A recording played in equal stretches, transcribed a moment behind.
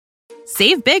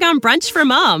Save big on brunch for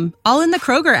mom, all in the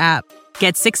Kroger app.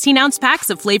 Get 16-ounce packs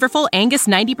of flavorful Angus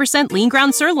 90% lean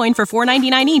ground sirloin for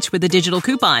 $4.99 each with a digital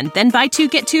coupon. Then buy 2,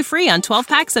 get 2 free on 12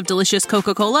 packs of delicious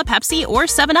Coca-Cola, Pepsi, or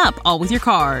 7-Up, all with your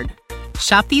card.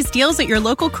 Shop these deals at your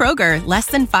local Kroger, less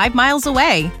than 5 miles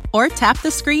away. Or tap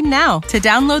the screen now to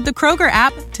download the Kroger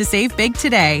app to save big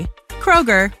today.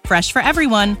 Kroger, fresh for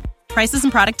everyone. Prices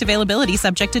and product availability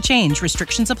subject to change.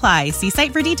 Restrictions apply. See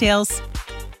site for details.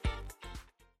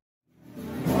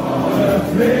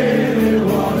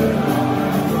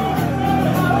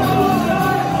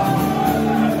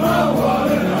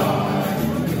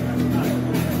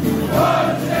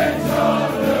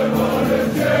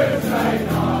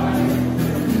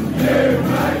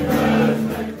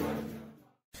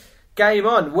 Game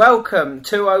on. Welcome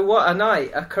to Oh What a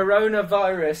Night, a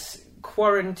coronavirus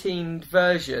quarantined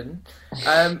version,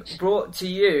 brought to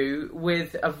you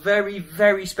with a very,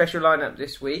 very special lineup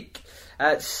this week.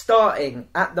 Starting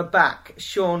at the back,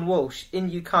 Sean Walsh,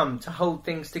 in you come to hold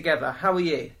things together. How are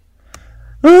you?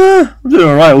 I'm doing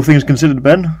alright, all things considered,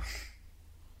 Ben.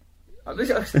 That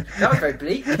was very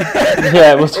bleak.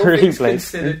 Yeah, it was all really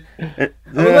things bleak.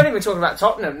 We weren't even talking about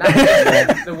Tottenham, now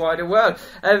the wider world.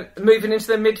 Moving into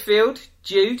the midfield,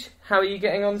 Jude, how are you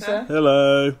getting on, sir?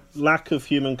 Hello. Lack of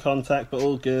human contact, but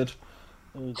all good.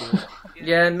 All good.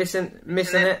 Yeah, missing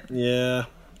it. Yeah,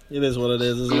 it is what it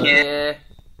is, isn't it? Yeah.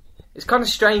 It's kind of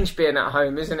strange being at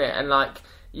home, isn't it? And like,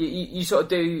 you sort of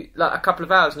do like a couple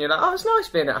of hours and you're like, oh, it's nice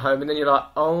being at home. And then you're like,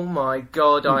 oh my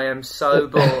God, I am so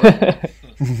bored.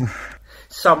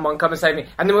 Someone come and save me.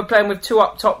 And then we're playing with 2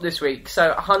 up top this week.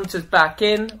 So Hunter's back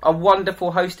in. A wonderful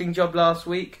hosting job last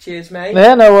week. Cheers, mate.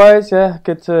 Yeah, no worries. Yeah,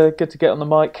 good to get on the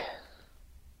mic.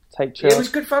 Take charge. It was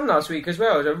good fun last week as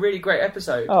well. It was a really great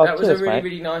episode. Oh, that was cheers, a really, mate.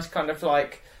 really nice kind of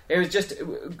like... It was just...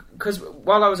 Because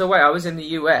while I was away, I was in the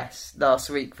US last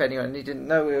week, for anyone who didn't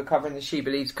know, we were covering the She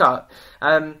Believes Cup.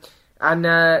 It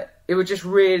was just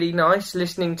really nice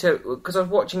listening to... Because I was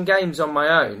watching games on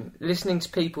my own, listening to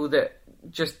people that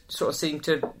just sort of seemed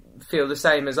to feel the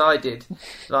same as I did.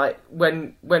 Like,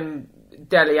 when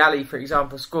Dele Alli, for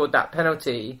example, scored that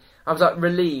penalty... I was like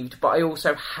relieved, but I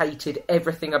also hated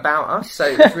everything about us. So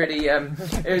it was really,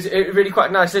 it was really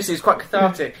quite nice. This is quite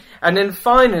cathartic. And then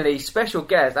finally, special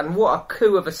guest, and what a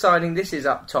coup of a signing this is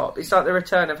up top. It's like the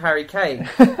return of Harry Kane.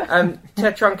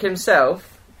 Tetrunk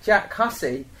himself, Jack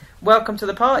Hussey. Welcome to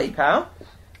the party, pal.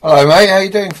 Hello, mate. How you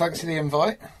doing? Thanks for the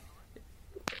invite.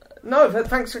 No, but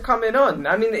thanks for coming on.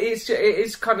 I mean,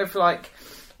 it's kind of like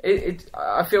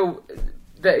I feel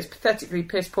that it's pathetically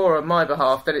piss poor on my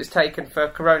behalf that it's taken for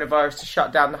coronavirus to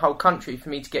shut down the whole country for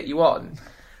me to get you on.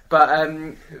 But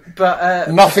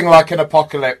Nothing like an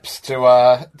apocalypse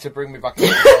to bring me back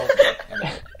into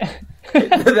the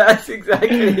world. That's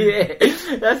exactly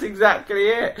it. That's exactly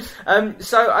it.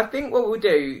 So I think what we'll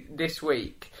do this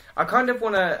week, I kind of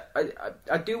want to,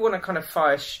 I do want to kind of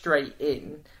fire straight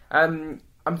in.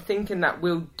 I'm thinking that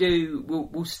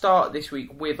we'll start this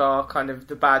week with our kind of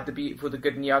the bad, the beautiful, the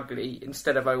good and the ugly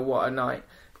instead of Oh What a Night,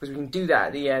 because we can do that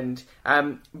at the end.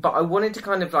 But I wanted to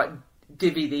kind of like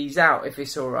divvy these out if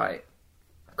it's all right,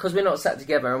 because we're not sat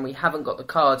together and we haven't got the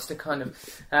cards to kind of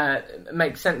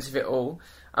make sense of it all.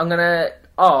 I'm going to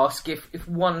ask if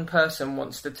one person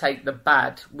wants to take the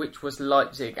bad, which was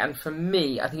Leipzig, and for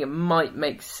me, I think it might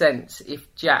make sense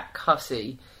if Jack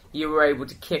Hussey, you were able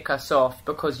to kick us off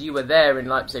because you were there in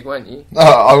Leipzig, weren't you? Oh,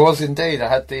 I was indeed. I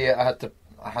had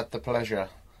the pleasure.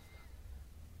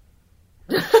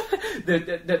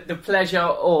 the pleasure,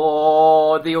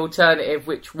 or the alternative,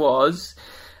 which was,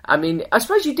 I mean, I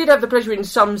suppose you did have the pleasure in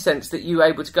some sense that you were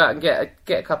able to go out and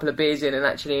get a couple of beers in and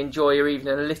actually enjoy your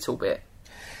evening a little bit.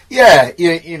 Yeah,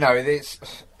 you know, it's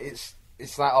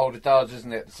that old adage,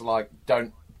 isn't it? It's like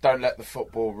don't let the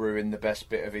football ruin the best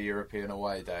bit of a European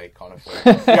away day, kind of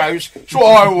thing. You know, it's what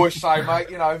I always say, mate.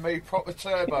 You know, me proper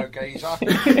turbo geezer.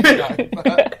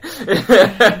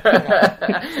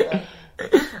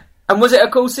 And was it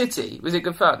a cool city? Was it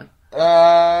good fun?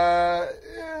 Yeah,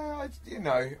 you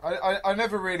know, I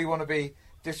never really want to be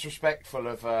disrespectful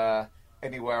of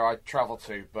anywhere I travel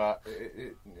to, but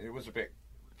it was a bit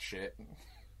shit.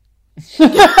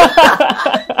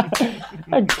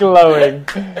 A glowing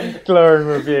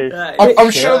review.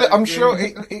 I'm sure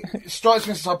it strikes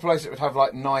me as a type of place that would have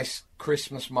like nice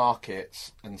Christmas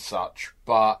markets and such,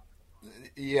 but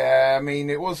yeah, I mean,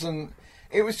 it wasn't.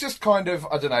 It was just kind of,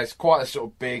 I don't know. It's quite a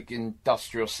sort of big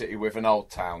industrial city with an old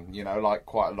town, you know, like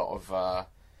quite a lot of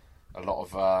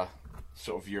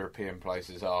sort of European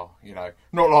places are, you know,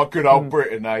 not like good old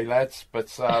Britain, lads?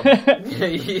 But Yeah.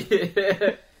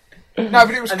 no,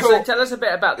 but it was and cool. So tell us a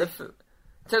bit about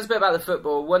Tell us a bit about the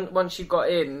football. Once you got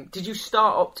in, did you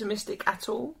start optimistic at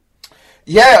all?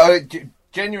 Yeah,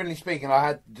 genuinely speaking, I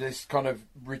had this kind of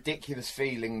ridiculous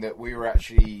feeling that we were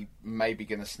actually maybe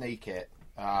going to sneak it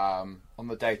on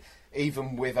the day,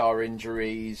 even with our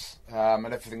injuries and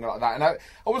everything like that. And I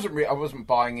wasn't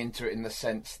buying into it in the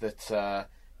sense that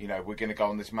we're going to go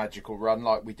on this magical run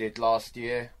like we did last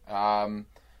year.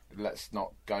 Let's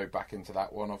not go back into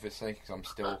that one, obviously, because I'm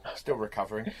still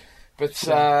recovering. But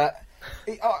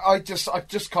I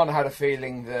just kind of had a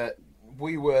feeling that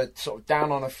we were sort of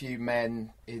down on a few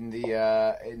men in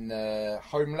the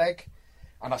home leg,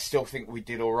 and I still think we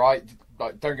did all right.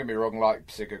 Like, don't get me wrong,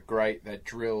 Leipzig are great. They're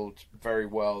drilled very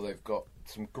well. They've got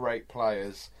some great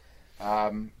players,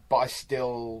 but I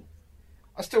still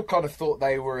kind of thought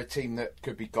they were a team that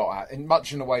could be got at, in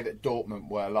much in the way that Dortmund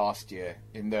were last year.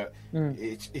 In that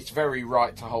it's very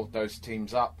right to hold those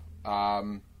teams up,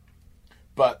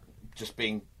 but just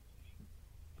being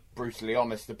brutally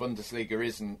honest, the Bundesliga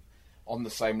isn't on the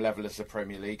same level as the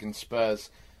Premier League, and Spurs,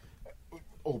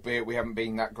 albeit we haven't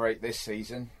been that great this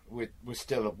season, we're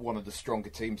still one of the stronger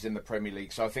teams in the Premier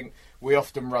League. So I think we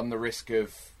often run the risk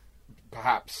of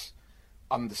perhaps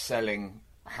underselling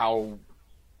how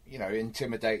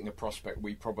intimidating a prospect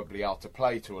we probably are to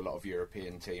play to a lot of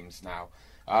European teams now.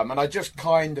 And I just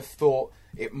kind of thought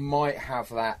it might have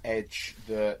that edge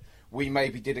that we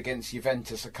maybe did against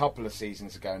Juventus a couple of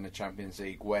seasons ago in the Champions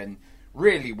League, when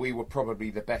really we were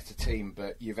probably the better team,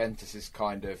 but Juventus's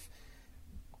kind of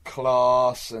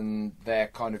class and their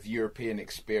kind of European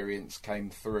experience came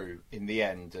through in the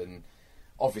end. And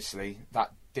obviously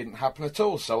that didn't happen at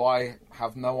all, so I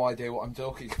have no idea what I'm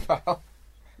talking about.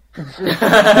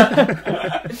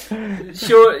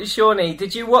 Shawnee,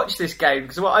 did you watch this game?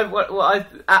 Because what I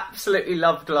absolutely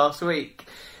loved last week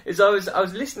is I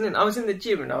was listening. I was in the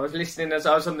gym and I was listening as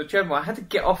I was on the treadmill. I had to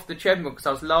get off the treadmill because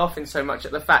I was laughing so much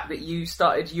at the fact that you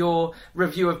started your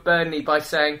review of Burnley by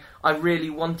saying, "I really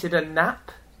wanted a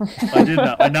nap." I did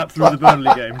that. I napped through the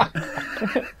Burnley game.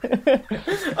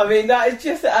 I mean, that is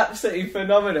just absolutely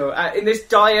phenomenal. In this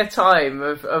dire time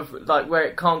of like where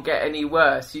it can't get any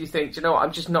worse, you think, you know what,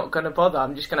 I'm just not going to bother.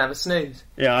 I'm just going to have a snooze.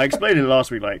 Yeah, I explained it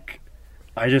last week. Like,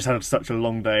 I just had such a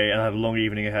long day and I had a long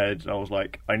evening ahead. And I was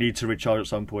like, I need to recharge at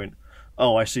some point.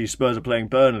 Oh, I see Spurs are playing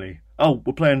Burnley. Oh,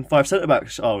 we're playing 5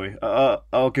 centre-backs, are we?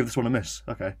 I'll give this one a miss.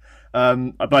 Okay.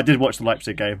 But I did watch the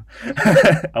Leipzig game.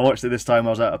 I watched it this time. I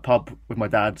was at a pub with my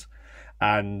dad.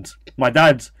 And my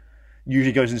dad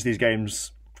usually goes into these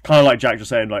games, kind of like Jack just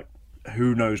saying, like,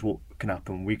 who knows what can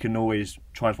happen? We can always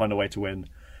try and find a way to win.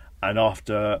 And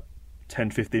after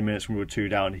 10-15 minutes when we were 2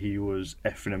 down, he was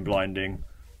effing and blinding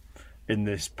in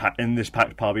this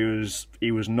packed pub.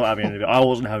 He was not having any of it. I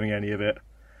wasn't having any of it.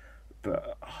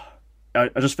 But I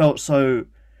just felt so...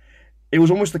 It was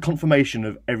almost the confirmation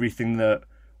of everything that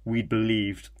we'd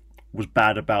believed was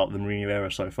bad about the Mourinho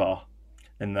era so far,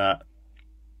 in that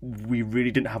we really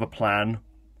didn't have a plan.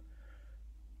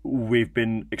 We've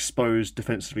been exposed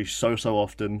defensively so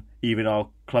often. Even our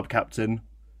club captain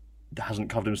hasn't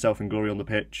covered himself in glory on the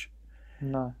pitch.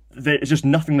 No. There's just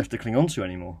nothing left to cling on to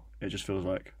anymore, it just feels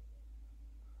like.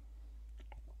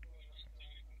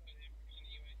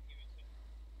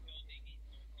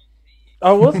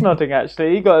 I was nodding,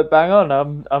 actually. You got it bang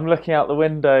on. I'm looking out the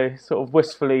window, sort of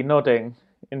wistfully nodding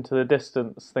into the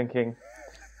distance, thinking,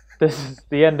 this is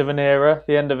the end of an era,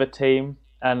 the end of a team,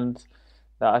 and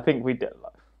I think we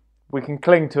can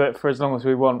cling to it for as long as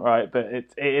we want, right? But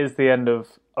it is the end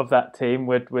of that team.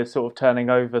 We're sort of turning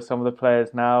over some of the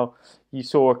players now. You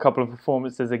saw a couple of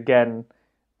performances again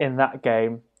in that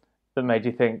game that made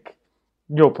you think,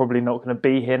 you're probably not going to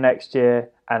be here next year,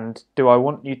 and do I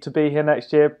want you to be here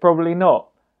next year? Probably not.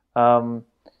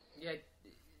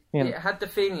 It had the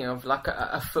feeling of like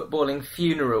a footballing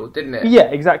funeral, didn't it? Yeah,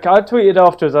 exactly. I tweeted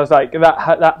afterwards, I was like,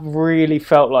 that really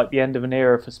felt like the end of an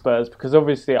era for Spurs, because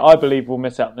obviously I believe we'll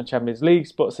miss out on the Champions League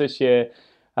spots this year,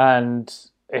 and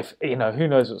if, who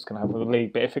knows what's going to happen with the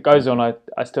league, but if it goes on,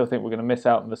 I still think we're going to miss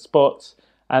out on the spots.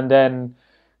 And then,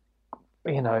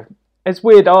 it's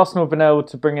weird, Arsenal have been able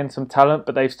to bring in some talent,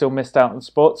 but they've still missed out on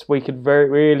spots. We could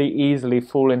really easily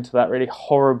fall into that really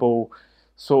horrible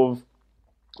sort of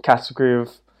category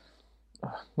of,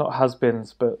 not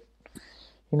has-beens, but,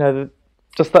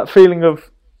 just that feeling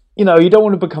of, you don't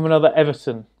want to become another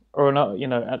Everton or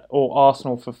another, or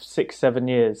Arsenal for 6-7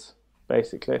 years,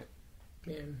 basically.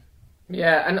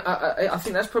 Yeah, and I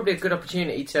think that's probably a good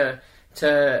opportunity to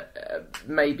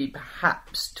maybe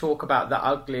perhaps talk about that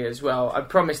ugly as well. I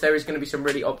promise there is going to be some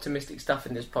really optimistic stuff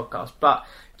in this podcast. But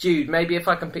Jude, maybe if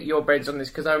I can pick your brains on this,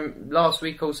 because last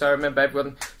week also I remember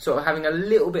everyone sort of having a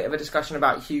little bit of a discussion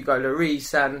about Hugo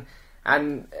Lloris, and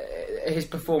and his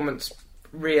performance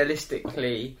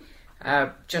realistically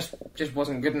just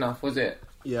wasn't good enough, was it?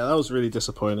 Yeah, that was really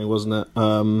disappointing, wasn't it?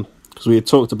 Because we had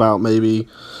talked about maybe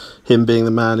him being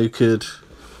the man who could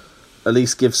at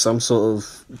least give some sort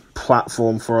of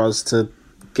platform for us to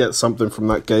get something from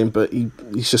that game, but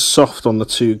he's just soft on the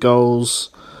 2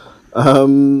 goals.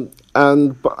 And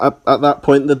at that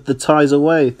point, the tie's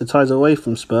away. The tie's away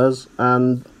from Spurs,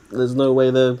 and there's no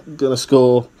way they're going to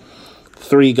score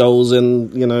 3 goals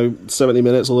in 70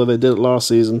 minutes, although they did it last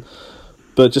season.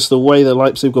 But just the way that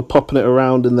Leipzig were popping it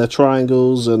around in their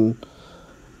triangles, and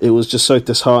it was just so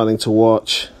disheartening to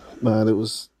watch. Man, it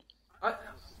was...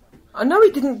 I know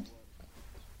it didn't...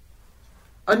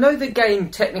 I know the game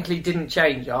technically didn't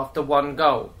change after 1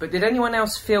 goal, but did anyone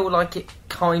else feel like it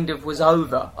kind of was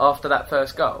over after that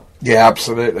first goal? Yeah,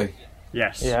 absolutely.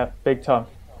 Yes. Yeah, big time.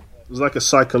 It was like a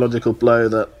psychological blow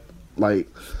that,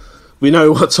 we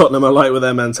know what Tottenham are like with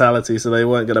their mentality, so they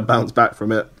weren't going to bounce back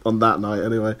from it on that night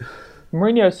anyway.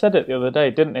 Mourinho said it the other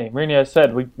day, didn't he? Mourinho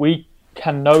said we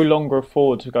can no longer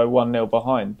afford to go 1-0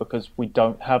 behind because we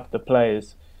don't have the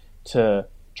players to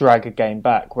drag a game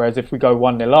back. Whereas if we go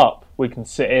 1-0 up, we can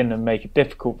sit in and make it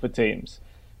difficult for teams,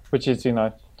 which is,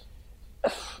 it's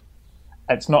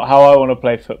not how I want to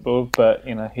play football, but,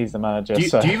 he's the manager. Do you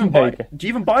even buy that? Do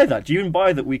you even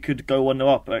buy that we could go 1-0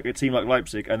 up like a team like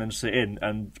Leipzig and then sit in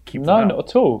and keep them out? No, not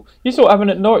at all. You saw what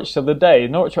happened at Norwich the other day.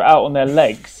 Norwich were out on their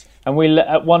legs. And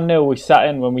at 1-0 we sat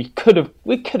in when we could have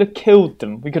killed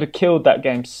them. We could have killed that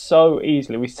game so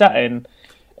easily. We sat in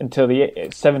until the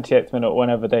 78th minute,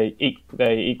 whenever they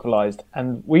equalised,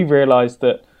 and we realised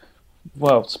that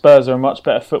Spurs are a much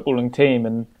better footballing team,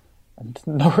 and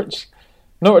Norwich.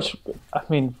 I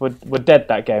mean, we're dead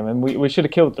that game, and we should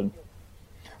have killed them.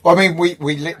 Well, I mean,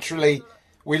 we literally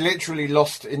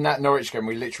lost in that Norwich game.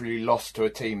 We literally lost to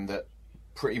a team that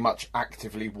pretty much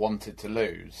actively wanted to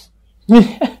lose.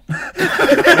 I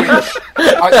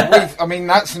mean,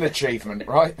 that's an achievement,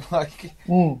 right?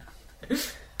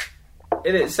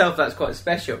 In itself, that's quite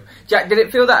special. Jack, did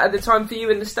it feel that at the time for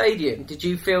you in the stadium? Did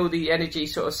you feel the energy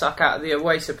sort of suck out of the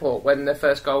away support when the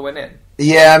first goal went in?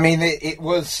 Yeah, I mean, it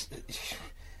was...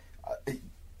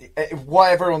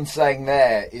 what everyone's saying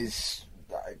there is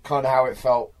kind of how it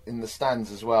felt in the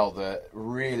stands as well, that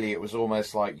really it was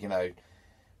almost like, a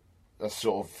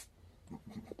sort of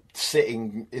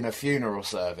sitting in a funeral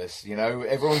service,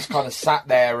 everyone's kind of sat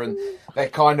there and they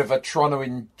kind of are trying to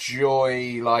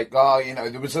enjoy,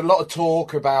 there was a lot of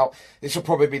talk about this will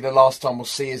probably be the last time we'll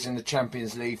see us in the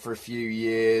Champions League for a few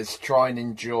years, try and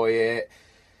enjoy it,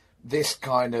 this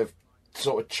kind of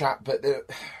sort of chat, but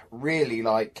really,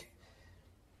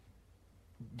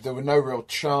 there were no real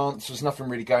chants, there was nothing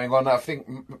really going on. I think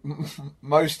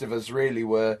most of us really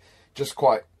were just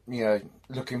quite,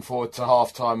 looking forward to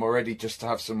half-time already, just to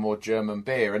have some more German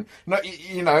beer. And,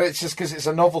 it's just because it's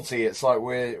a novelty. It's like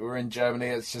we're in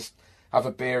Germany, let's just have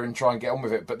a beer and try and get on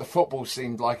with it. But the football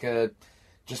seemed like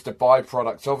just a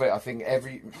byproduct of it. I think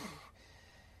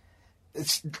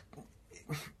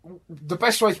the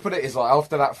best way to put it is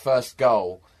after that first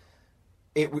goal,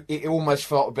 it almost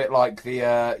felt a bit like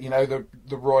the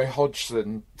Roy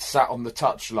Hodgson sat on the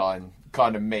touchline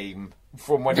kind of meme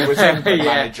from when he was in the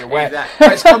manager, where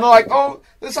it's kind of like,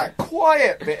 there's that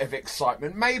quiet bit of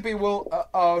excitement. Maybe we'll...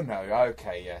 oh, no,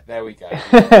 okay, yeah, there we go.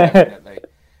 Yeah, definitely. Okay.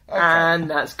 And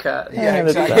that's cut. Yeah,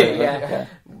 exactly. Yeah.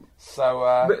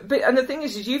 So, but and the thing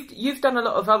is you've done a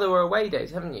lot of other away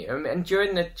days, haven't you? And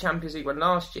during the Champions League one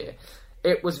last year,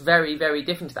 it was very, very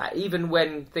different to that. Even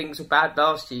when things were bad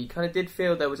last year, you kind of did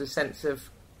feel there was a sense of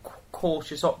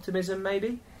cautious optimism,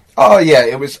 maybe. Oh yeah,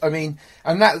 it was. I mean,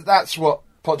 and that's what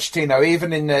Pochettino,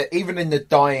 even in the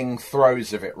dying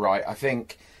throes of it, right? I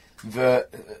think that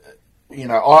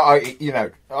I'm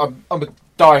a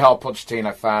diehard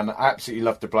Pochettino fan. I absolutely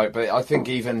love the bloke, but I think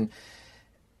even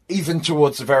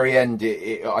towards the very end,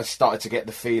 I started to get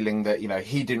the feeling that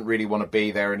he didn't really want to be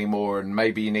there anymore, and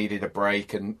maybe he needed a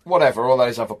break and whatever, all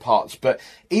those other parts. But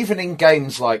even in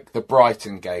games like the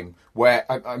Brighton game, where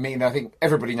I think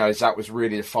everybody knows that was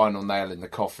really the final nail in the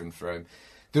coffin for him.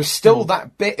 There's still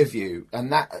that bit of you and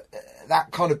that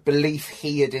kind of belief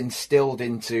he had instilled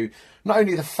into not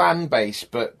only the fan base,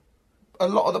 but a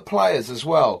lot of the players as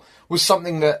well, was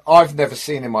something that I've never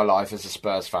seen in my life as a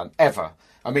Spurs fan, ever.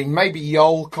 I mean, maybe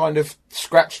Yol kind of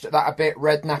scratched at that a bit,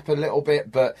 Redknapp a little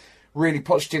bit, but really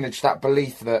Pochettino, just that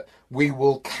belief that we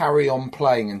will carry on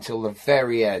playing until the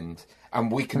very end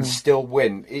and we can still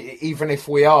win. Even if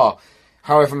we are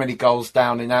however many goals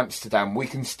down in Amsterdam, we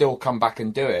can still come back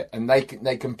and do it. And they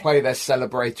can play their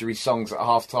celebratory songs at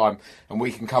half-time and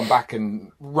we can come back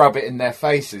and rub it in their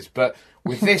faces. But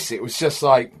with this, it was just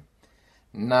like,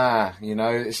 nah,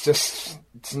 it's just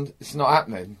it's not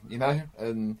happening,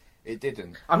 and it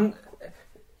didn't.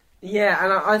 Yeah,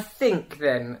 and I think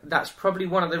then that's probably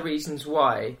one of the reasons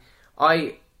why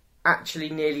I actually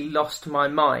nearly lost my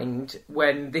mind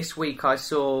when this week I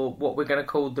saw what we're going to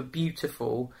call the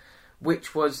beautiful,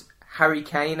 which was Harry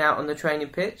Kane out on the training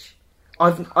pitch.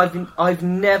 I've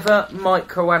never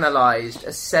microanalysed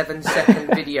a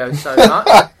 7-second video so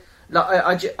much.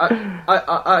 Like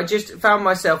I just found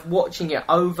myself watching it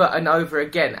over and over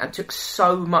again, and took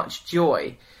so much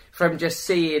joy from just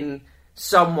seeing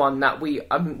someone that we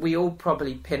all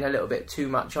probably pin a little bit too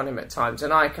much on him at times.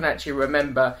 And I can actually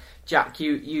remember, Jack,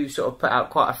 you sort of put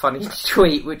out quite a funny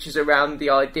tweet, which is around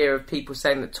the idea of people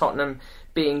saying that Tottenham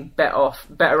being better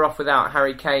off without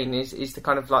Harry Kane is the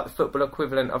kind of like the football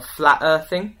equivalent of flat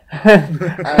earthing.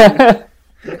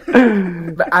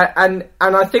 And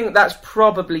I think that's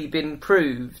probably been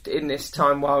proved in this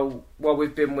time while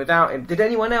we've been without him. Did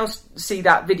anyone else see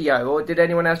that video, or did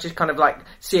anyone else just kind of like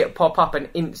see it pop up and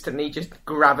instantly just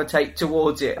gravitate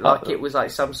towards it like it was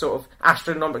like some sort of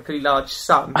astronomically large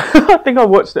sun? I think I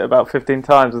watched it about 15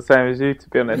 times, the same as you, to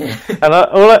be honest. Yeah. And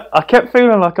I kept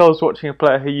feeling like I was watching a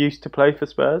player who used to play for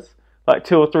Spurs, like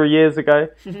 2 or 3 years ago.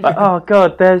 Like, oh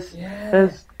god, there's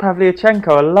Pavlyuchenko.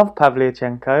 I love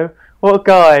Pavlyuchenko. What a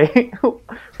guy.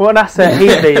 What an asset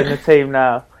he'd be in the team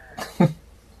now.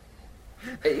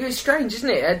 It's strange, isn't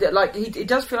it? Like, it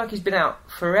does feel like he's been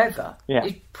out forever. Yeah.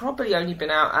 He's probably only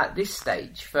been out at this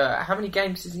stage for... How many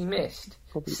games has he missed?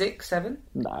 Probably 6, 7?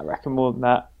 No, I reckon more than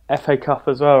that. FA Cup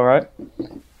as well, right?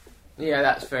 Yeah,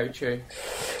 that's very true.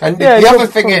 And the other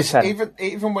thing is,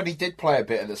 even when he did play a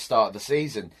bit at the start of the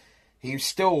season, you're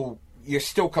still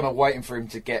kind of waiting for him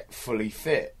to get fully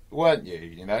fit, weren't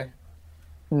you,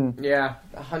 Yeah,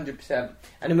 100%.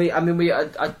 And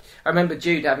I remember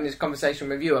Jude having this conversation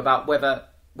with you about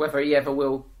whether he ever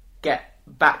will get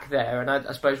back there, and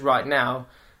I suppose right now,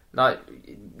 like,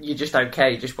 you're just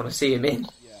okay, you just want to see him in.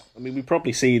 Yeah, I mean, we've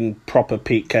probably seen proper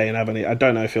Pete Kane, haven't we? I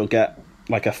don't know if he'll get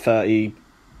like a 30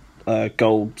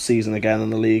 goal season again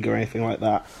in the league or anything like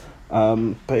that.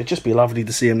 But it'd just be lovely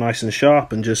to see him nice and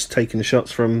sharp and just taking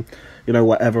shots from,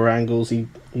 whatever angles he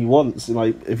wants.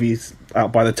 Like, if he's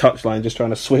out by the touchline just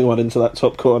trying to swing one into that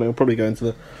top corner, he'll probably go into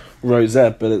the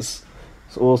rosette, but it's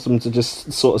awesome to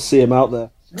just sort of see him out there.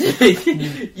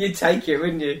 You'd take it,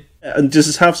 wouldn't you? And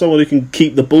just have someone who can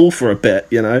keep the ball for a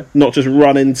bit, not just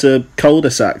run into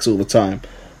cul-de-sacs all the time,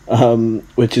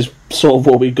 which is sort of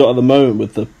what we've got at the moment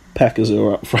with the Peckers who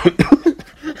are up front.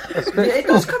 It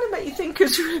does kind of make you think,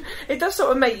 it does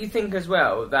sort of make you think as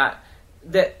well that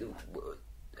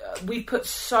we've put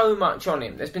so much on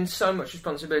him. There's been so much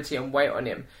responsibility and weight on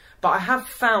him. But I have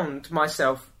found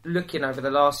myself looking over the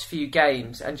last few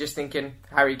games and just thinking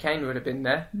Harry Kane would have been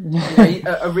there.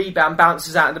 A rebound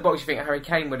bounces out of the box, you think Harry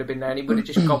Kane would have been there and he would have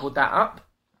just gobbled that up.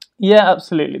 Yeah,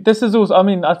 absolutely. This is also,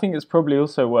 I think it's probably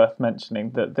also worth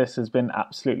mentioning that this has been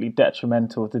absolutely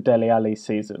detrimental to Dele Alli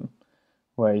season,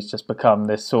 where he's just become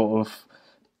this sort of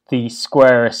the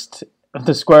squarest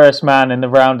man in the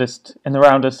roundest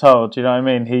hole. Do you know what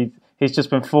I mean? He's just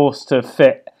been forced to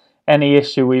fit any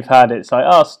issue we've had. It's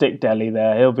like, stick Dele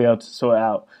there, he'll be able to sort it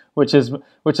out. Which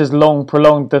has long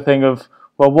prolonged the thing of,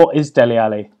 well, what is Dele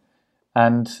Alli?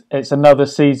 And it's another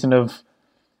season of,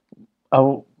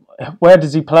 where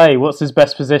does he play? What's his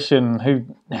best position?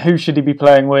 Who should he be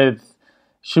playing with?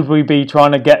 Should we be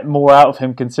trying to get more out of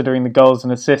him considering the goals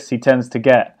and assists he tends to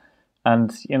get?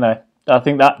 And, I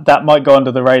think that might go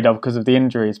under the radar because of the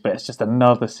injuries, but it's just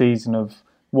another season of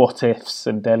what-ifs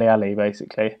and Dele Alli,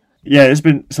 basically. Yeah,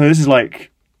 this is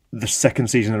like the second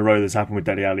season in a row that's happened with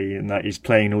Dele Alli, and that he's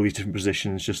playing all these different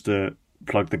positions just to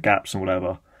plug the gaps and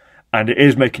whatever. And it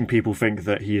is making people think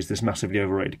that he is this massively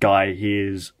overrated guy. He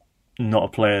is not a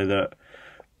player that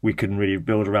we can really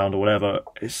build around or whatever.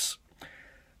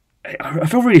 I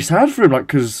feel really sad for him,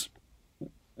 because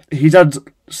he's had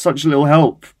such little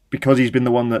help because he's been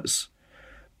the one that's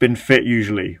been fit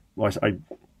usually. It's a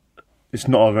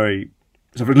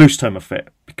loose term of fit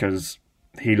because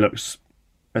he looks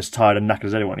as tired and knackered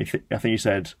as anyone. I think he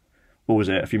said, what was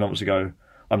it, a few months ago,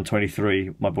 I'm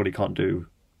 23, my body can't do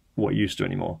what it used to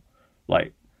anymore.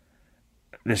 Like,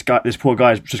 this poor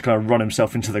guy's just kind of run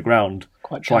himself into the ground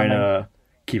trying to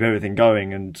keep everything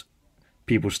going, and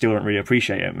people still don't really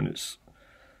appreciate him. And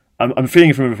I'm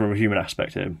feeling it from a human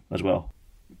aspect to him as well.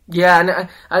 Yeah,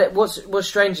 and what's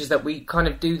strange is that we kind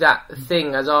of do that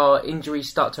thing as our injuries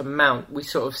start to mount. We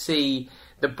sort of see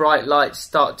the bright lights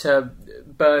start to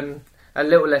burn a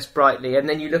little less brightly, and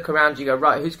then you look around, you go,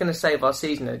 right, who's going to save our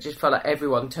season? And it just felt like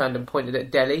everyone turned and pointed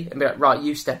at Dele and be like, right,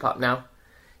 you step up now.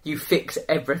 you fix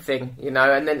everything, you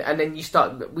know, and then you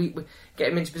start we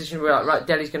get him into a position where, like, right,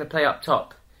 Dele's going to play up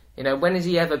top. You know, when has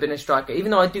he ever been a striker?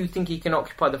 Even though I do think he can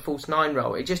occupy the false nine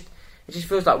role, it just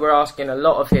feels like we're asking a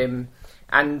lot of him.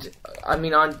 And I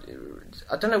mean, I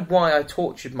don't know why I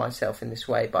tortured myself in this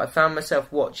way, but I found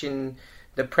myself watching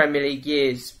the Premier League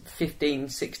years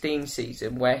 15-16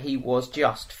 season where he was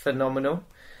just phenomenal.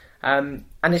 And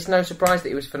it's no surprise that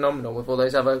he was phenomenal with all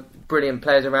those other brilliant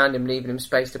players around him, leaving him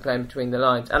space to play in between the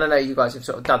lines. And I know you guys have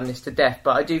sort of done this to death,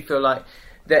 but I do feel like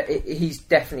that he's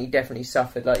definitely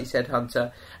suffered, like you said,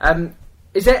 Hunter.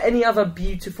 Is there any other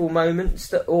beautiful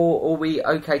moments, or are we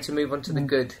okay to move on to the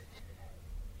good?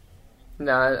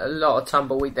 No, a lot of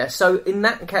tumbleweed there. So in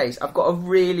that case, I've got a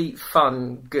really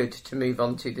fun good to move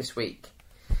on to this week.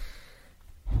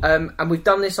 And we've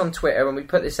done this on Twitter, and we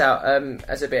put this out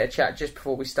as a bit of chat just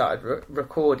before we started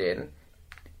recording.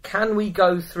 Can we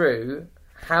go through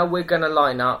how we're going to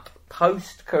line up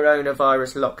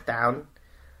post-coronavirus lockdown?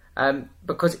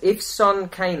 Because if Son,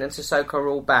 Kane and Sissoko are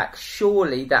all back,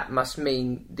 surely that must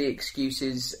mean the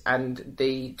excuses and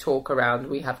the talk around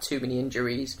we have too many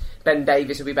injuries. Ben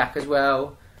Davies will be back as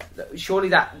well. Surely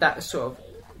that sort of...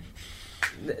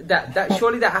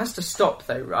 surely that has to stop,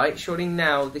 though, right? Surely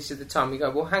now this is the time we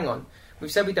go, well, hang on,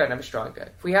 we've said we don't have a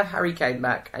striker. If we have Harry Kane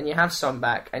back, and you have Son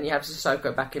back, and you have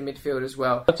Sissoko back in midfield as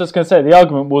well... I was just going to say, the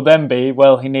argument will then be,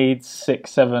 well, he needs 6,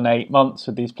 7, 8 months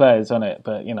with these players on it,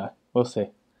 but, you know, we'll see.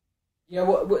 Yeah,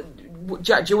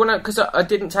 Jack, do you want to... Because I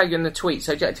didn't tell you in the tweet,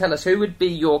 so Jack, tell us, who would be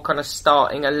your kind of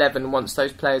starting 11 once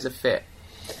those players are fit?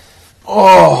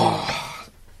 Oh...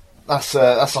 That's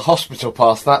a hospital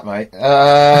pass, that, mate.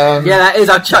 Yeah, that is.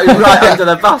 I chose right under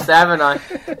the bus there, haven't I?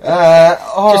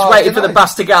 Just waited for the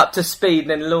bus to get up to speed and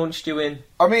then launched you in.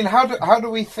 I mean, how do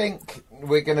we think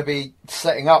we're going to be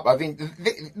setting up? I mean,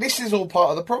 this is all part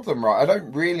of the problem, right? I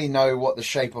don't really know what the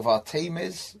shape of our team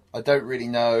is. I don't really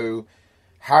know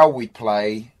how we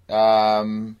play, how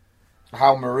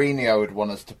Mourinho would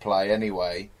want us to play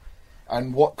anyway,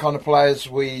 and what kind of players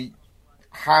we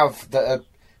have that are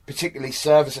particularly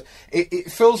service.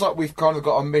 It feels like we've kind of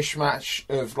got a mishmash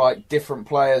of like different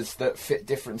players that fit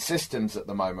different systems at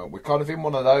the moment. We're kind of in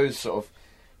one of those sort of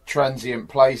transient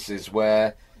places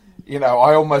where, you know,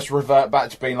 I almost revert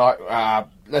back to being like,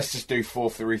 let's just do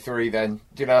 4-3-3 then.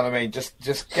 Do you know what I mean? Just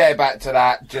get it back to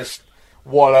that. Just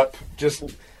wallop. Just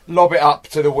lob it up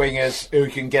to the wingers who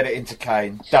can get it into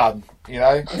Kane. Done. You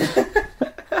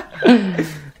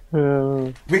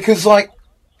know? Because like,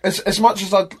 As much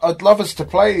as I'd love us to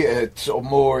play a sort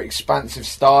of more expansive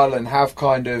style and have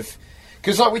kind of...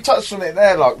 Because like we touched on it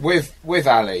there, like with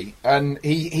Ali, and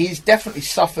he's definitely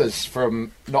suffers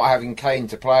from not having Kane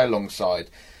to play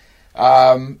alongside.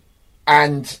 And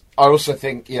I also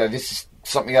think, you know, this is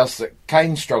something else that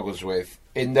Kane struggles with,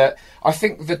 in that I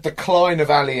think the decline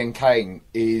of Ali and Kane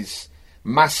is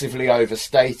massively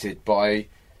overstated by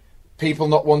people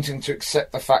not wanting to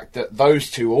accept the fact that those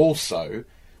two also...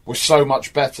 were so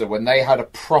much better when they had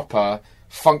a proper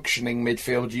functioning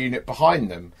midfield unit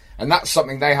behind them. And that's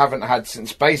something they haven't had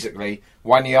since basically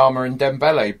Wanyama and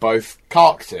Dembele both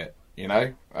carked it, you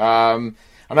know.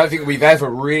 I don't think we've ever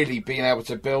really been able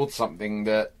to build something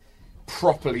that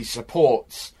properly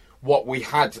supports what we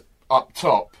had up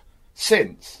top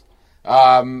since.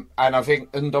 And I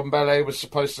think Ndombele was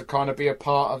supposed to kind of be a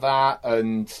part of that.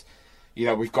 And, you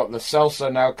know, we've got Lo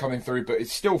Celso now coming through, but it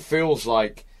still feels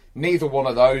like neither one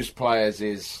of those players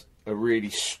is a really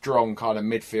strong kind of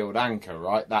midfield anchor,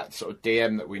 right? That sort of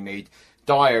DM that we need.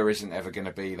 Dyer isn't ever going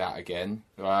to be that again.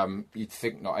 You'd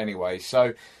think not anyway.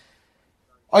 So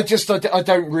I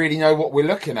don't really know what we're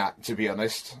looking at, to be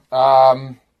honest.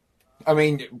 I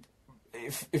mean,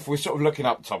 if we're sort of looking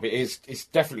up top, it's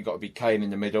definitely got to be Kane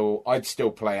in the middle. I'd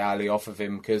still play Ali off of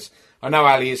him because I know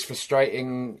Ali is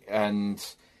frustrating and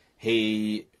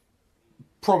he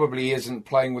probably isn't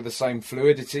playing with the same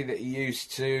fluidity that he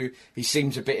used to. He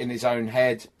seems a bit in his own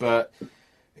head, but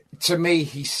to me,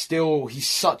 he's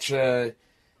such a...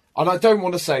 And I don't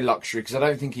want to say luxury, because I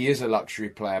don't think he is a luxury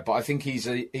player, but I think he's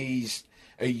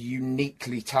a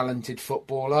uniquely talented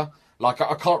footballer. Like,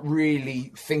 I can't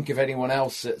really think of anyone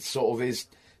else that sort of is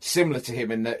similar to him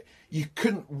in that you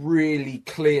couldn't really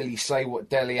clearly say what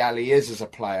Dele Alli is as a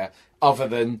player, other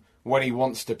than when he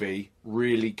wants to be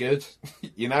really good,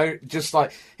 you know, just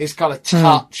like his kind of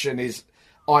touch and his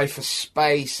eye for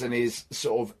space and his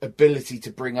sort of ability to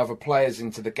bring other players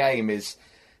into the game is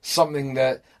something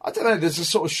that, I don't know, there's a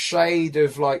sort of shade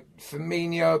of like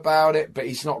Firmino about it, but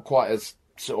he's not quite as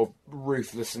sort of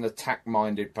ruthless and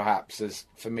attack-minded perhaps as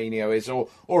Firmino is,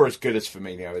 or as good as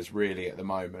Firmino is really at the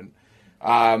moment.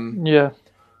 Yeah.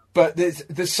 But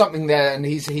there's something there, and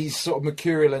he's sort of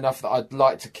mercurial enough that I'd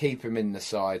like to keep him in the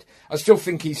side. I still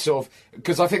think he's sort of,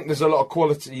 because I think there's a lot of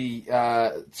quality,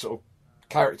 sort of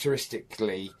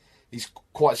characteristically, he's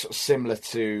quite sort of similar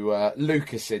to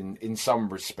Lucas in some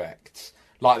respects,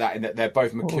 like that, in that they're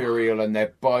both mercurial and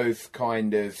they're both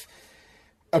kind of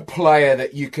a player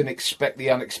that you can expect the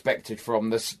unexpected from,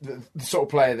 the sort of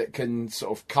player that can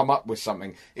sort of come up with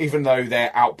something, even though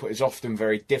their output is often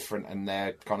very different and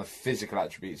their kind of physical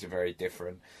attributes are very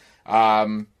different.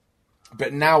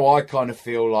 But now I kind of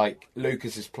feel like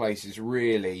Lucas's place is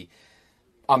really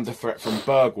under threat from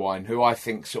Bergwijn, who I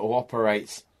think sort of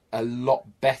operates a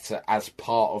lot better as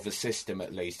part of a system,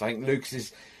 at least. I think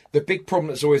Lucas the big problem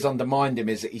that's always undermined him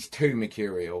is that he's too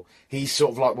mercurial. He's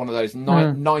sort of like one of those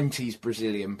 90s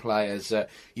Brazilian players that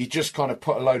you just kind of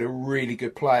put a load of really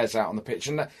good players out on the pitch.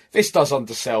 And this does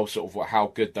undersell sort of how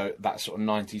good that sort of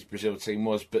 90s Brazil team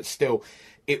was, but still,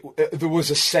 there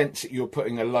was a sense that you were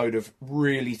putting a load of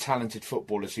really talented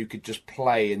footballers who could just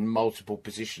play in multiple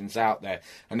positions out there,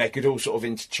 and they could all sort of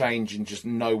interchange and just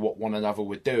know what one another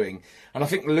were doing. And I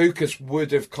think Lucas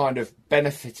would have kind of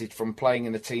benefited from playing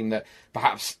in a team that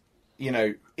perhaps,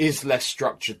 is less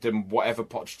structured than whatever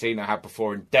Pochettino had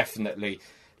before, and definitely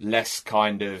less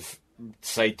kind of,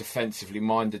 say, defensively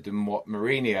minded than what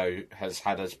Mourinho has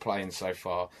had us playing so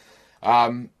far.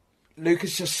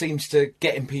 Lucas just seems to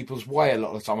get in people's way a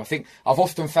lot of the time. I think I've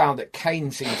often found that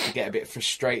Kane seems to get a bit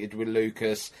frustrated with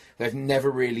Lucas. They've never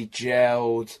really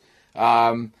gelled.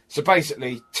 So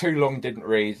basically, too long didn't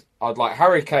read. I'd like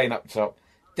Harry Kane up top,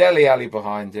 Dele Alli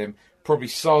behind him, probably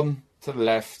Son to the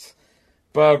left,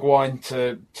 Bergwijn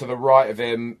to the right of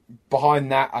him.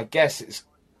 Behind that, I guess it's,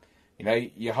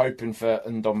 you're hoping for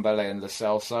Ndombele and Lo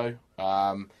Celso.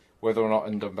 Whether or not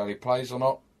Ndombele plays or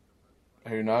not,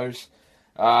 who knows?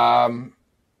 And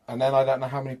then I don't know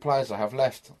how many players I have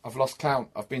left. I've lost count.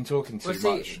 I've been talking too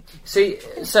much. So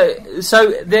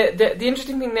the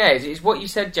interesting thing there is what you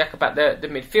said, Jack, about the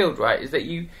midfield, right? Is that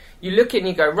you look at it and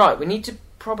you go, right, we need to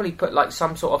probably put like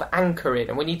some sort of anchor in,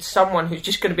 and we need someone who's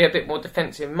just going to be a bit more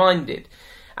defensive minded.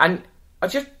 And I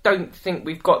just don't think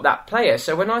we've got that player.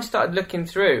 So when I started looking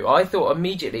through, I thought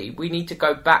immediately we need to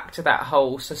go back to that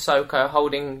whole Sissoko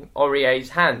holding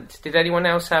Aurier's hand. Did anyone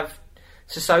else have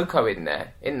Sissoko in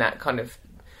there, in that kind of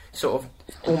sort of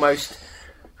almost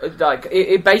like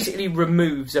it basically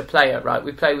removes a player, right?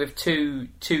 We play with two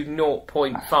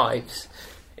 0.5s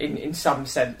in some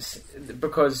sense,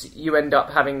 because you end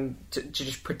up having to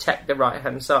just protect the right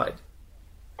hand side.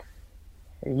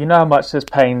 You know how much this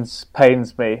pains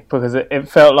me, because it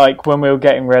felt like when we were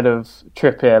getting rid of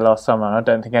Trippier last summer, I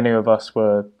don't think any of us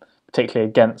were particularly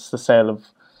against the sale of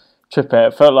Trippier.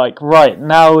 It felt like, right,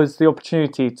 now is the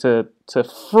opportunity to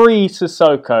free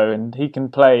Sissoko, and he can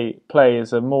play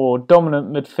as a more dominant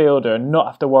midfielder and not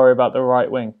have to worry about the right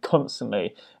wing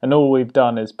constantly. And all we've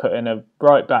done is put in a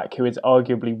right back who is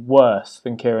arguably worse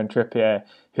than Kieran Trippier,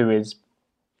 who is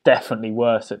definitely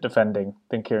worse at defending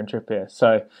than Kieran Trippier.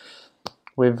 So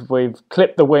we've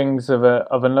clipped the wings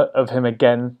of him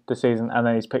again this season, and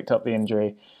then he's picked up the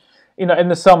injury. In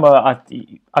the summer,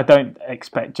 I don't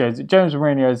expect James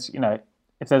Mourinho's,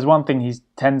 if there's one thing he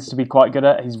tends to be quite good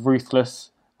at, he's ruthless,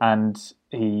 and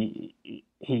he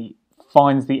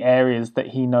finds the areas that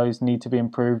he knows need to be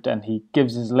improved, and he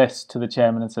gives his list to the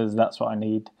chairman and says, that's what I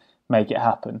need, make it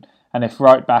happen. And if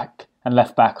right back and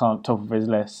left back aren't top of his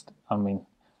list, I mean,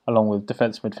 along with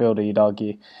defensive midfielder, you'd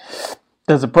argue,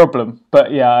 there's a problem.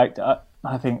 But yeah,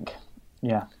 I think,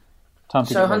 yeah.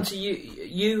 So Hunter,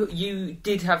 you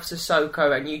did have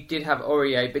Sissoko and you did have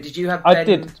Aurier, but did you have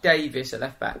Ben Davies at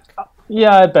left back?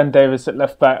 Yeah, I had Ben Davies at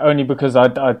left back only because I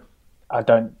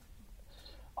don't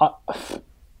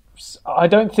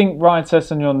think Ryan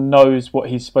Sessegnon knows what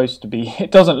he's supposed to be. It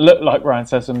doesn't look like Ryan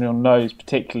Sessegnon knows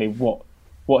particularly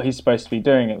what he's supposed to be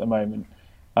doing at the moment.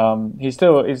 He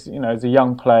still is, as a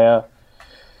young player,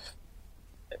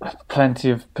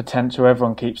 plenty of potential.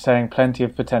 Everyone keeps saying plenty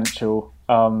of potential.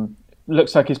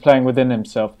 Looks like he's playing within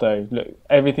himself, though. Look,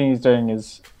 everything he's doing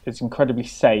is incredibly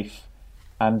safe,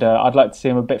 and I'd like to see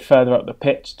him a bit further up the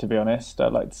pitch. To be honest,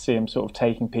 I'd like to see him sort of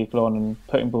taking people on and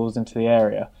putting balls into the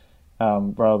area,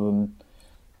 rather than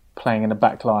playing in a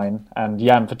back line. And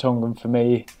Jan Vertonghen for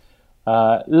me,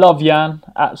 love Jan,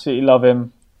 absolutely love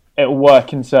him. It'll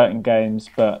work in certain games,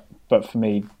 but for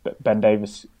me, Ben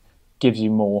Davies gives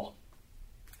you more.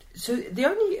 So the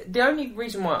only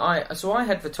reason why I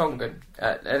had Vertonghen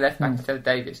at left back instead of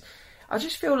Davies, I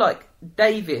just feel like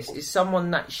Davies is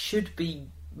someone that should be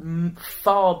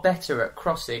far better at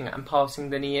crossing and passing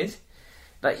than he is.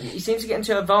 like he seems to get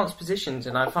into advanced positions,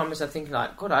 and I find myself thinking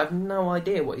like, God, I have no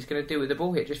idea what he's going to do with the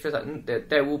ball here. It just feels like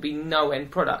there will be no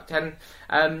end product.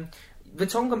 And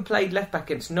Vertonghen played left back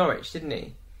against Norwich, didn't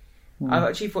he? I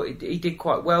actually thought he did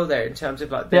quite well there in terms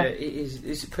of like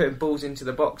his putting balls into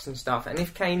the box and stuff. And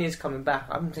if Kane is coming back,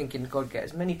 I'm thinking, God, get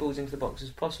as many balls into the box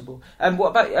as possible. And what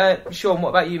about Sean? What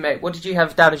about you, mate? What did you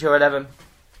have down as your 11?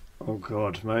 Oh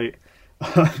God, mate!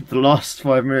 The last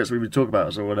 5 minutes we've been talking about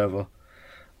us or whatever.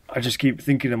 I just keep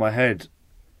thinking in my head,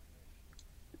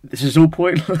 this is all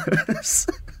pointless.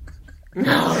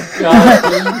 Oh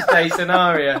God, doomsday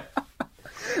scenario.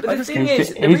 But the thing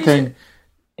is, the reason.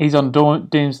 He's on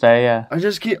Doomsday, yeah. I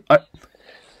just keep...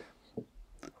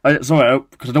 sorry,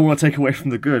 because I don't want to take away from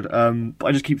the good, but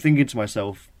I just keep thinking to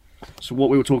myself, so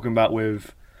what we were talking about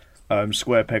with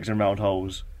square pegs and round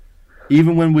holes,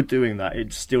 even when we're doing that,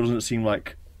 it still doesn't seem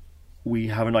like we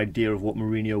have an idea of what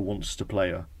Mourinho wants to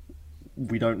play.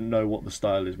 We don't know what the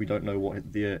style is, we don't know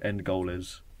what the end goal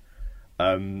is.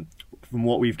 From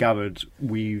what we've gathered,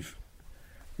 we're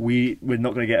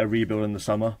not going to get a rebuild in the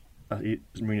summer.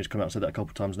 Mourinho's come out and said that a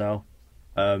couple of times now.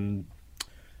 But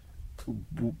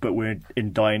we're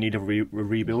in dire need of a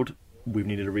rebuild. We've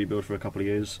needed a rebuild for a couple of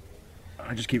years.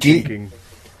 I just keep thinking,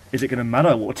 is it going to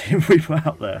matter what team we put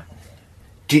out there?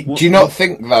 Do you not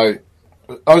think, though...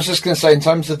 I was just going to say, in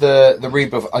terms of the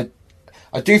rebuild, I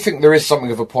do think there is something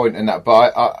of a point in that,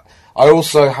 but I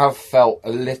also have felt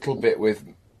a little bit with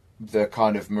the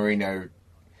kind of Mourinho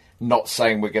not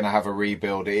saying we're going to have a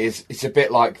rebuild. It's a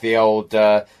bit like the old...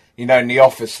 in The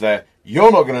Office there,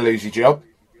 you're not going to lose your job.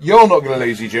 You're not going to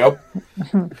lose your job.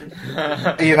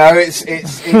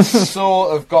 It's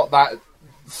sort of got that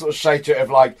sort of shade to it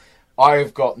of like,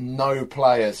 I've got no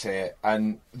players here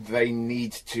and they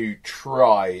need to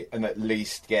try and at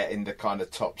least get in the kind of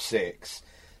top 6.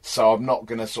 So I'm not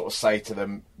going to sort of say to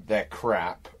them they're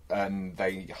crap and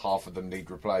half of them need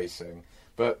replacing.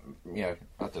 But, I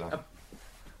don't know.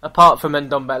 Apart from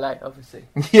Ndombele, obviously.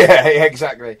 Yeah,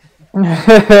 exactly.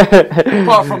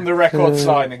 Apart from the record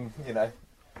signing,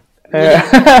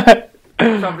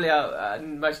 Probably our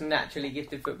most naturally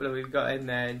gifted footballer we've got in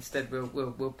there. Instead,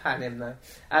 we'll pan him though.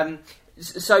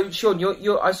 So, Sean,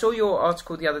 I saw your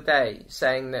article the other day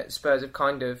saying that Spurs have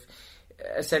kind of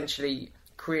essentially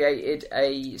created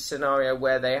a scenario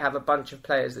where they have a bunch of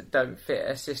players that don't fit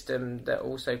a system that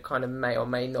also kind of may or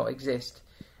may not exist.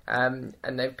 And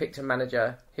they've picked a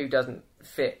manager who doesn't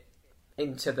fit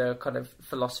into the kind of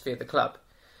philosophy of the club.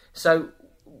 So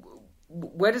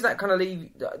where does that kind of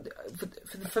leave...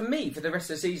 For me, for the rest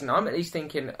of the season, I'm at least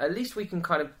thinking, at least we can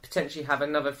kind of potentially have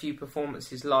another few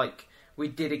performances like we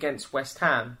did against West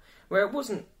Ham, where it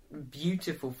wasn't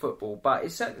beautiful football, but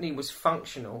it certainly was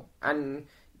functional. And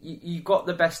you got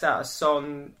the best out of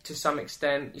Son to some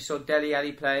extent. You saw Dele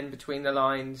Alli playing between the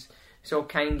lines. You saw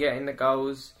Kane getting the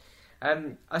goals.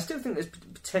 I still think there's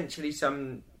potentially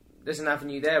there's an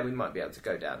avenue there we might be able to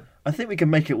go down. I think we can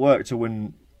make it work to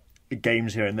win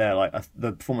games here and there. Like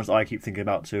the performance I keep thinking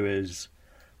about too is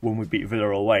when we beat Villa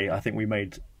away. I think we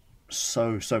made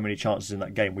so many chances in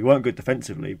that game. We weren't good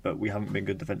defensively, but we haven't been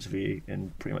good defensively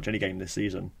in pretty much any game this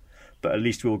season. But at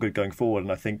least we were good going forward.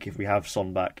 And I think if we have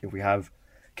Son back, if we have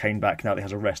Kane back now that he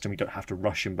has a rest and we don't have to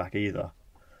rush him back either,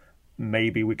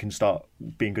 maybe we can start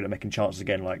being good at making chances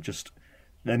again.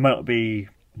 There might not be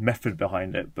method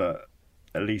behind it, but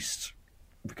at least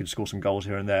we can score some goals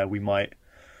here and there. We might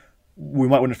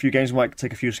win a few games. We might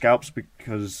take a few scalps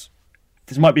because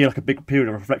this might be like a big period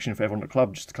of reflection for everyone at the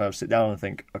club, just to kind of sit down and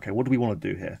think, okay, what do we want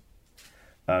to do here?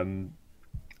 And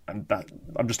that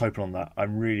I'm just hoping on that.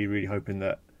 I'm really, really hoping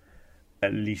that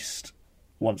at least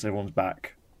once everyone's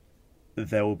back,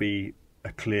 there will be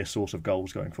a clear source of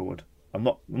goals going forward. I'm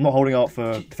not holding out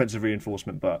for defensive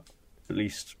reinforcement, but at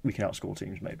least we can outscore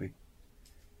teams, maybe.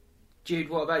 Jude,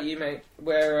 what about you, mate?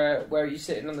 Where are you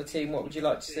sitting on the team? What would you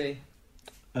like to see?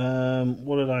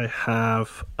 What did I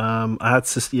have? I had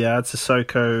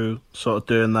Sissoko sort of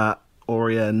doing that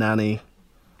Aurier nanny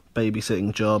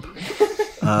babysitting job.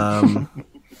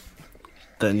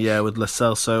 Then with Lo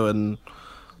Celso, and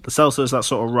Lo Celso is that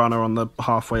sort of runner on the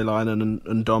halfway line, and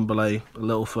Ndombele a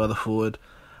little further forward,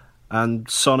 and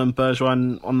Son and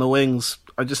Bergwijn on the wings.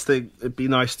 I just think it'd be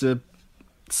nice to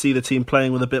see the team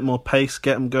playing with a bit more pace,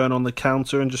 get them going on the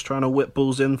counter and just trying to whip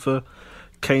balls in for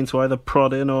Kane to either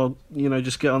prod in or,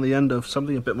 just get on the end of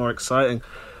something a bit more exciting.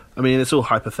 I mean, it's all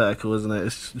hypothetical, isn't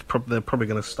it? They're probably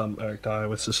going to stump Eric Dyer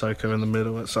with Sissoko in the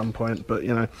middle at some point, but,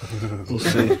 we'll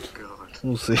see.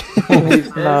 We'll see.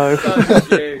 No.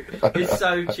 It's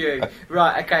so true.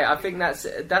 Right, okay, I think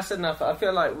that's enough. I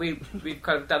feel like we've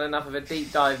kind of done enough of a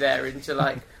deep dive there into,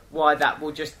 why that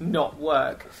will just not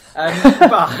work.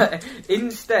 But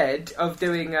instead of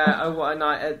doing What a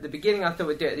Night at the beginning, I thought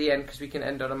we'd do it at the end because we can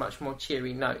end on a much more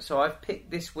cheery note. So I've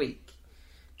picked this week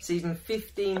season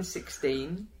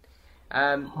 15-16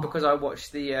 because I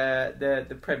watched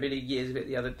the Premier League years of it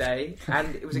the other day,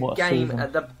 and it was a game season?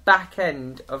 At the back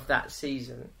end of that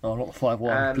season. Oh, not the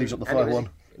 5-1. Please, not the 5-1.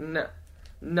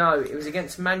 No, it was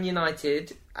against Man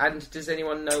United. And does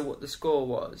anyone know what the score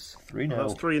was? 3-0. That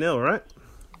was 3-0, right?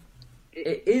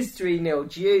 It is 3-0.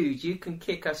 Jude, you can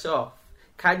kick us off.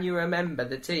 Can you remember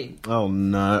the team? Oh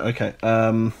no. Okay.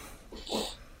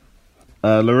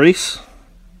 Lloris.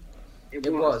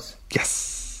 It was.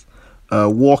 Yes.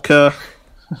 Walker.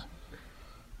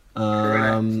 It's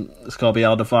got to be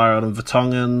Alderweireld and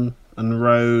Vertonghen and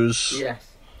Rose. Yes.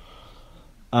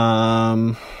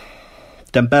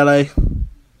 Dembele.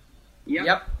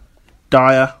 Yep.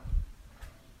 Dyer.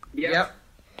 Yep.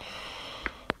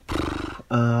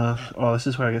 This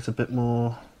is where it gets a bit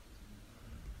more.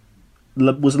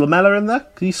 Was Lamela in there?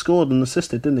 He scored and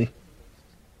assisted, didn't he?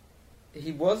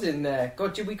 He was in there.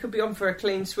 God, we could be on for a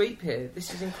clean sweep here.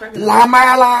 This is incredible.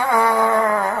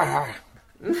 Lamela!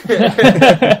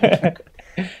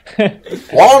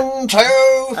 1, 2,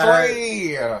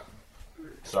 3!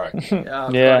 Sorry. Oh,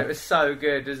 God, it was so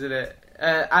good, wasn't it?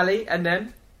 Ali, and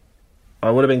then? I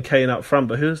would have been Kane up front,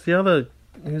 but who's the other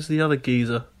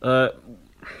geezer?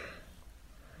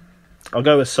 I'll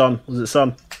go with Son. Was it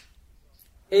Son?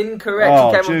 Incorrect. Oh,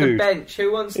 he came Jude. off the bench.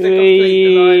 Who wants to complete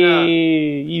the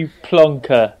lineup? You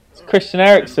plonker. It's Christian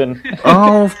Eriksen.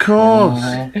 Oh, of course.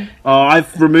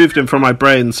 I've removed him from my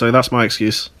brain, so that's my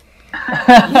excuse.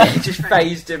 Yeah, just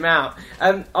phased him out.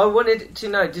 I wanted to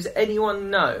know, does anyone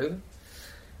know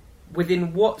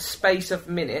within what space of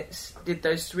minutes did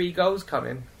those 3 goals come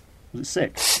in? Was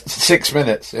it 6? 6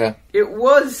 minutes, yeah. It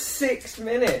was 6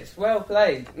 minutes. Well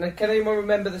played. Now, can anyone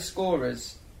remember the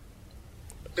scorers?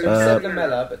 So we said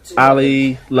Lamela, but 2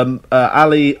 Ali,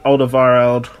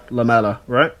 Alderweireld, Lamela,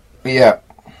 right? Yeah.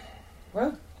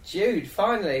 Well, Jude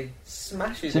finally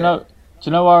smashes Do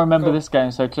you know why I remember this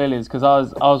game so clearly? Is because I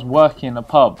was working in a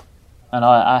pub, and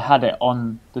I had it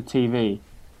on the TV,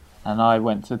 and I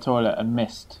went to the toilet and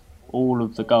missed all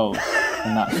of the goals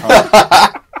in that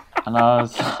time. And I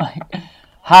was like,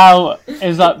 how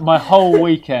is that my whole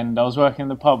weekend? I was working in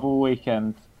the pub all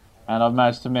weekend, and I've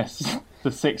managed to miss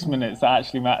the 6 minutes that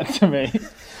actually mattered to me.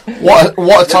 What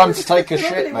a time to take a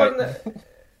shit, mate.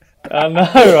 I know.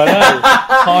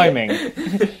 Timing.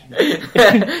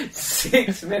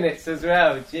 6 minutes as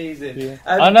well, Jesus. Yeah.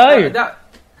 I know. That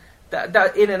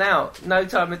in and out, no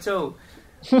time at all.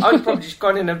 I'd probably just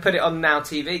gone in and put it on Now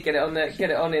TV, get it on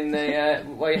in the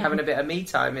while you're having a bit of me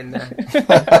time in there.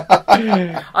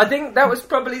 I think that was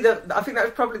probably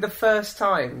the first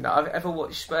time that I've ever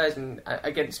watched Spurs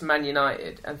against Man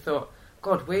United and thought,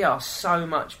 God, we are so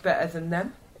much better than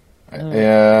them.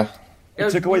 Yeah.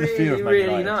 It took away the fear of Man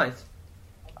really United. nice.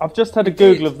 I've just had a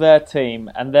Google of their team,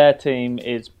 and their team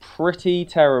is pretty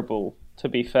terrible, to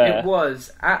be fair. It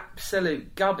was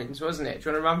absolute gubbins, wasn't it? Do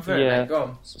you want to run through it, mate? Go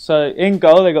on. So, in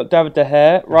goal, they got David De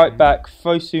Gea. Right back,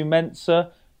 Fosu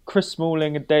Mensah. Chris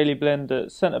Smalling and Daley Blind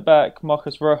at centre-back.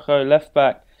 Marcus Rojo,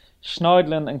 left-back.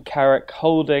 Schneidlin and Carrick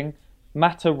holding.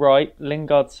 Mata right,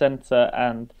 Lingard centre,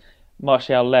 and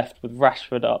Martial left with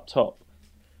Rashford up top.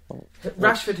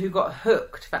 Rashford, who got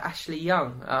hooked for Ashley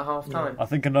Young at half-time. I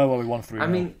think I know why we won 3-0. I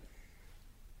mean,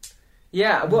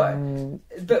 yeah, but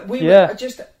we yeah. were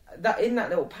just... That in that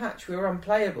little patch, we were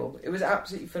unplayable. It was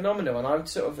absolutely phenomenal, and I would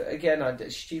sort of I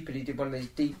stupidly did one of these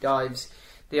deep dives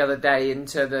the other day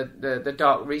into the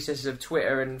dark recesses of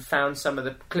Twitter and found some of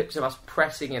the clips of us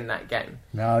pressing in that game.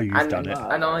 Now you've done it.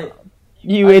 And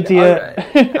idiot!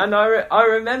 I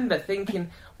remember thinking,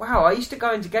 wow, I used to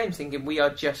go into games thinking we are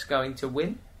just going to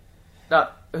win.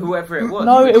 That whoever it was.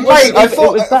 No, it wasn't. It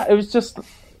was that. It was just.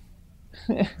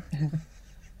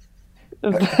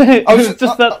 It was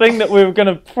just that thing that we were going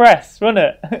to press, wasn't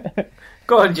it?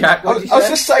 Go on, Jack. I was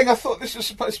just saying, I thought this was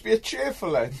supposed to be a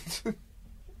cheerful end.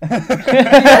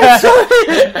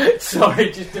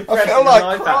 Sorry, just depressing. I feel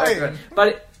like crying.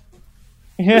 But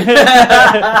it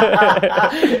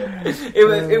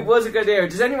was a good era.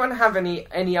 Does anyone have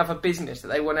any other business that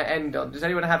they want to end on? Does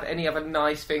anyone have any other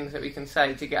nice things that we can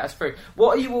say to get us through?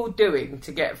 What are you all doing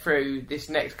to get through this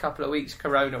next couple of weeks,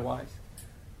 Corona-wise?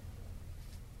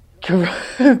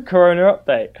 Corona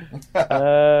update.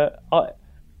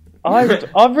 I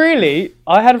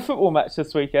had a football match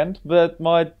this weekend, but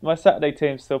my Saturday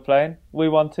team's still playing. We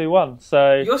won 2-1.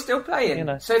 So you're still playing. You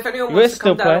know, so if anyone wants to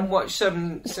come down and watch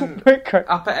some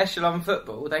upper echelon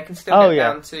football, they can still get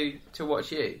down to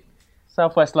watch you.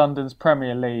 South West London's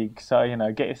Premier League, so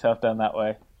get yourself down that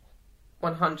way.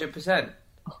 100%.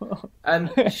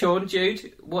 Sean,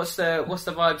 Jude, what's the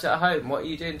vibes at home? What are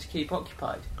you doing to keep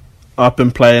occupied? I've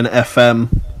been playing FM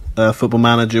Football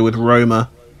Manager with Roma,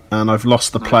 and I've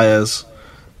lost the players.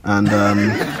 And I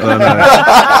don't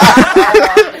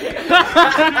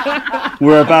know.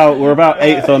 We're about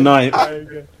 8th or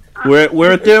 9th.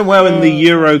 We're doing well in the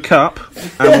Euro Cup,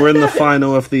 and we're in the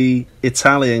final of the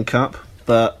Italian Cup,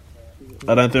 but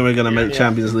I don't think we're going to make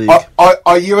Champions League.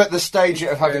 Are you at the stage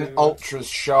of having ultras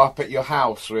sharp at your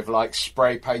house with like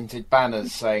spray painted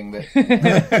banners saying that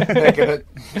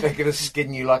they're gonna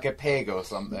skin you like a pig or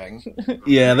something?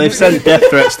 Yeah, they've sent death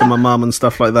threats to my mum and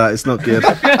stuff like that. It's not good.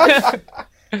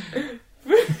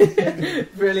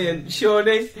 Brilliant,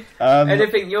 Shawnee.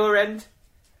 Anything your end?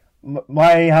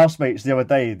 My housemates the other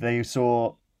day, they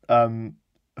saw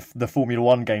the Formula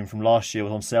 1 game from last year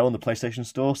was on sale in the PlayStation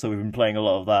Store, so we've been playing a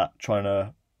lot of that, trying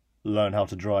to learn how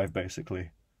to drive,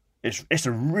 basically. It's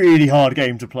a really hard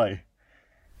game to play.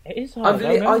 It is hard.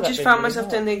 I just found myself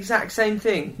doing the exact same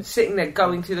thing, sitting there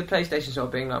going through the PlayStation Store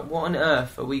being like, what on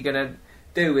earth are we going to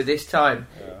do with this time?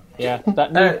 Yeah,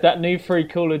 that new free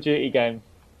Call of Duty game.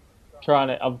 Trying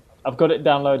it. I've got it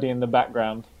downloading in the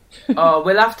background. Oh,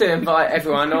 we'll have to invite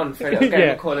everyone on for a little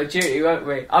game of Call of Duty, won't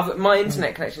we? My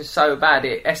internet connection is so bad,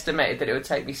 it estimated that it would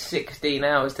take me 16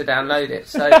 hours to download it,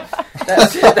 so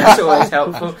that's always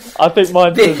helpful. I think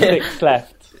mine's 6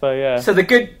 left, so yeah. So the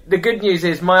good news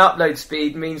is my upload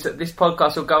speed means that this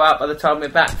podcast will go out by the time we're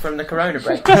back from the Corona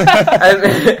break.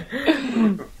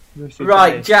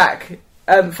 Right, Jack,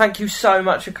 thank you so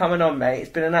much for coming on, mate.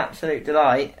 It's been an absolute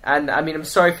delight, and I mean, I'm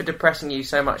sorry for depressing you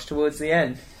so much towards the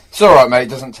end. It's alright, mate. It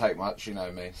doesn't take much, you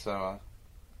know me, so...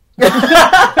 Cheers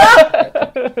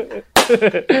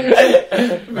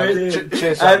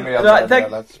for having me on there,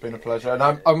 lads. It's been a pleasure. And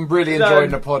I'm really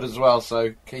enjoying the pod as well,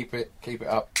 so keep it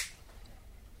up.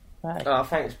 Right. Oh,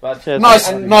 thanks, bud. Cheers.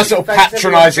 Nice little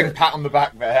patronising pat on the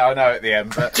back there, I know, at the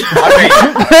end, but...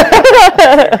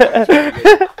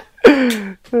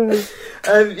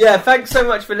 thanks so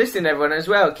much for listening, everyone, as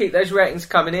well. Keep those ratings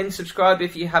coming in. Subscribe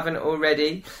if you haven't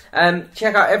already.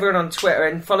 Check out everyone on Twitter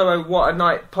and follow What a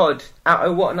Night Pod at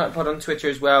What a Night Pod on Twitter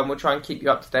as well, and we'll try and keep you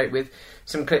up to date with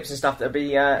some clips and stuff that'll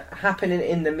be happening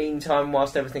in the meantime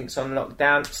whilst everything's on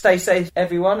lockdown. Stay safe,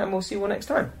 everyone, and we'll see you all next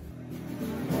time.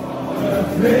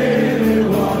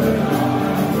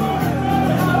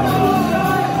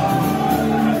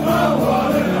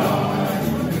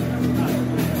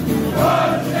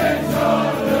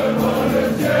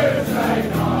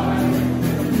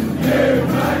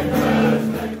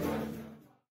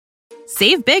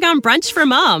 Save big on brunch for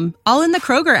mom, all in the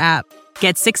Kroger app.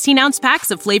 Get 16-ounce packs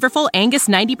of flavorful Angus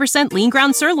 90% lean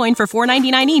ground sirloin for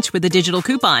 $4.99 each with a digital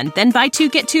coupon. Then buy 2,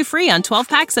 get 2 free on 12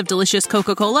 packs of delicious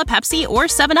Coca-Cola, Pepsi, or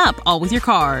 7-Up, all with your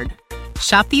card.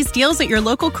 Shop these deals at your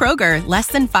local Kroger, less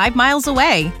than 5 miles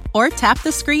away. Or tap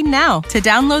the screen now to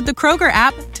download the Kroger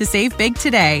app to save big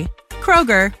today.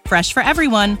 Kroger, fresh for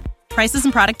everyone. Prices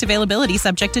and product availability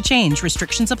subject to change.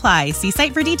 Restrictions apply. See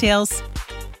site for details.